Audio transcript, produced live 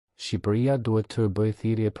Shqipëria duhet të bëjë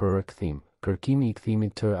thirrje për rikthim. Kërkimi i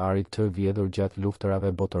kthimit të Arit të Vjedhur gjatë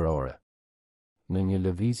Luftërave botërore. Në një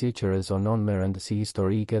lëvizje që rezonon me rëndësi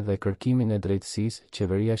historike dhe kërkimin e drejtësisë,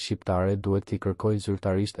 qeveria shqiptare duhet t'i kërkojë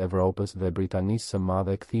zyrtarisht Evropës dhe Britanisë së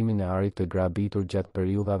Madhe kthimin e Arit të grabitur gjatë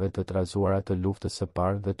periudhave të trazuara të luftës së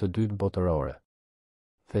parë dhe të dytë botërore.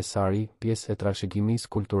 Thesari, pjesë e trashëgimisë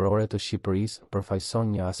kulturore të Shqipërisë,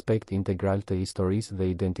 përfaqëson një aspekt integral të historisë dhe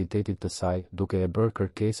identitetit të saj, duke e bërë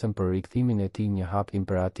kërkesën për rikthimin e tij një hap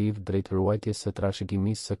imperativ drejt ruajtjes së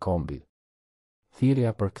trashëgimisë së kombit.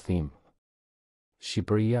 Thirrja për kthim.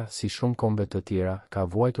 Shqipëria, si shumë kombe të tjera, ka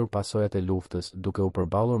vuajtur pasojat e luftës, duke u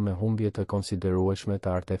përballur me humbje të konsiderueshme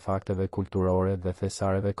të artefakteve kulturore dhe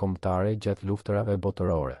thesareve kombëtare gjatë luftërave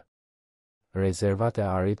botërore. Rezervat e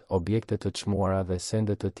Arit, objekte të çmuara dhe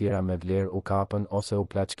sende të tjera me vlerë u kapën ose u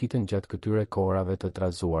plaçkitën gjatë këtyre kohërave të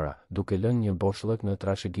trazuara, duke lënë një boshllëk në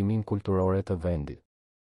trashëgiminë kulturore të vendit.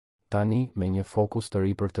 Tani, me një fokus të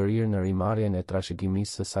ri për të rirë në rimarrjen e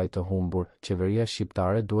trashëgimisë së saj të humbur, qeveria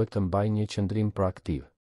shqiptare duhet të mbajë një qëndrim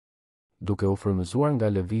proaktiv. Duke u frymëzuar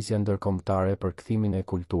nga lëvizja ndërkombëtare për kthimin e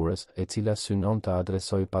kulturës, e cila synon të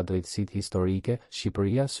adresojë padrejtësitë historike,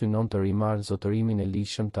 Shqipëria synon të rimarrë zotërimin e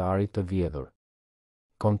ligjshëm të Arit të Vjedhur.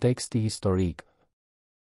 Konteksti historik.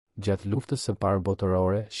 Gjatë luftës së parë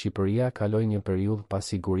botërore, Shqipëria kaloi një periudhë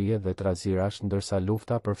pasigurie dhe trazirash ndërsa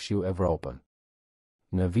lufta përfshiu Evropën.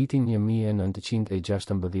 Në vitin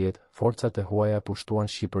 1916, forcat e huaja pushtuan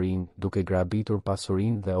Shqipërinë, duke grabitur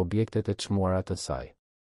pasurinë dhe objektet e çmuara të saj.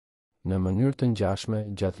 Në mënyrë të ngjashme,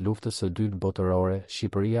 gjatë luftës së dytë botërore,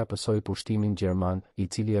 Shqipëria pësoi pushtimin gjerman, i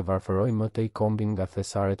cili e varfëroi më tej kombin nga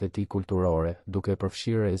thesaret e tij kulturore, duke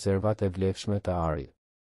përfshirë rezervat e vlefshme të Arit.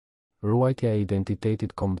 Ruajtja e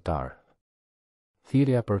identitetit kombëtar.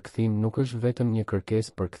 Thirrja për kthim nuk është vetëm një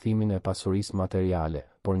kërkesë për kthimin e pasurisë materiale,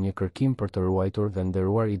 por një kërkim për të ruajtur dhe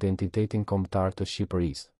nderuar identitetin kombëtar të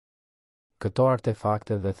Shqipërisë. Këto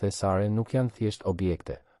artefakte dhe thesare nuk janë thjesht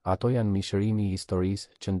objekte. Ato janë mishërimi i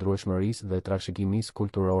historisë, qëndrueshmërisë dhe trashëgimisë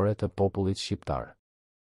kulturore të popullit shqiptar.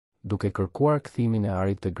 Duke kërkuar kthimin e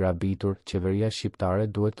Arit të grabitur, qeveria shqiptare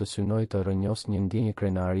duhet të synojë të rrënjosë një ndjenjë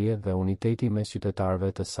krenarie dhe uniteti mes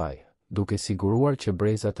qytetarëve të saj, duke siguruar që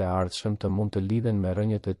brezat e ardhshëm të mund të lidhen me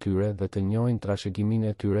rrënjët e tyre dhe të njohin trashëgiminë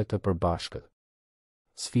e tyre të përbashkët.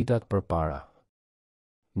 Sfidat përpara.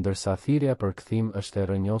 Ndërsa thirrja për kthim është e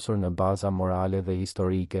rrënjosur në baza morale dhe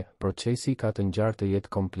historike, procesi ka të ngjarë të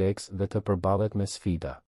jetë kompleks dhe të përballet me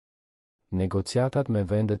sfida. Negociatat me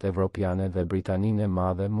vendet evropiane dhe Britaninë e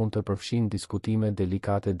Madhe mund të përfshin diskutime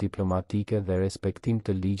delikate diplomatike dhe respektim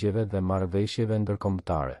të ligjeve dhe marrëveshjeve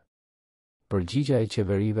ndërkombëtare. Përgjigjja e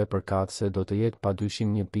qeverive përkatëse do të jetë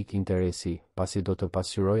padyshim një pikë interesi, pasi do të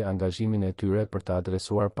pasqyrojë angazhimin e tyre për të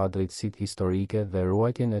adresuar padrejtësitë historike dhe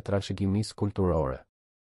ruajtjen e trashëgimisë kulturore.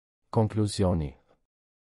 Konkluzioni.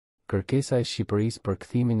 Kërkesa e Shqipërisë për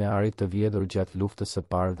kthimin e Arit të Vjedhur gjatë luftës së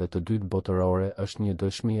parë dhe të dytë botërore është një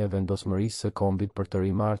dëshmi e vendosmërisë së kombit për të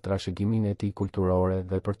rimarrë trashëgiminë e tij kulturore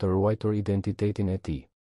dhe për të ruajtur identitetin e tij.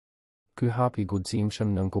 Ky hap i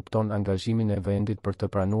guximshëm nënkupton angazhimin e vendit për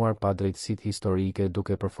të pranuar padrejtësitë historike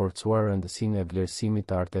duke përforcuar rëndësinë e vlerësimit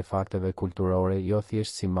të artefakteve kulturore jo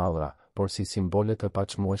thjesht si mallra, por si simbole të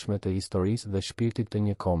paçmueshme të historisë dhe shpirtit të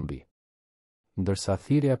një kombi. Ndërsa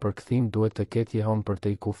thirrja për kthim duhet të ketë jehon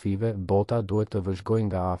përtej kufive, bota duhet të vëzhgojë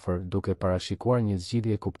nga afër duke parashikuar një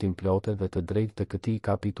zgjidhje kuptimplote dhe të drejtë të këtij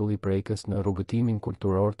kapitulli prekës në rrugëtimin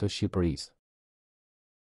kulturor të Shqipërisë.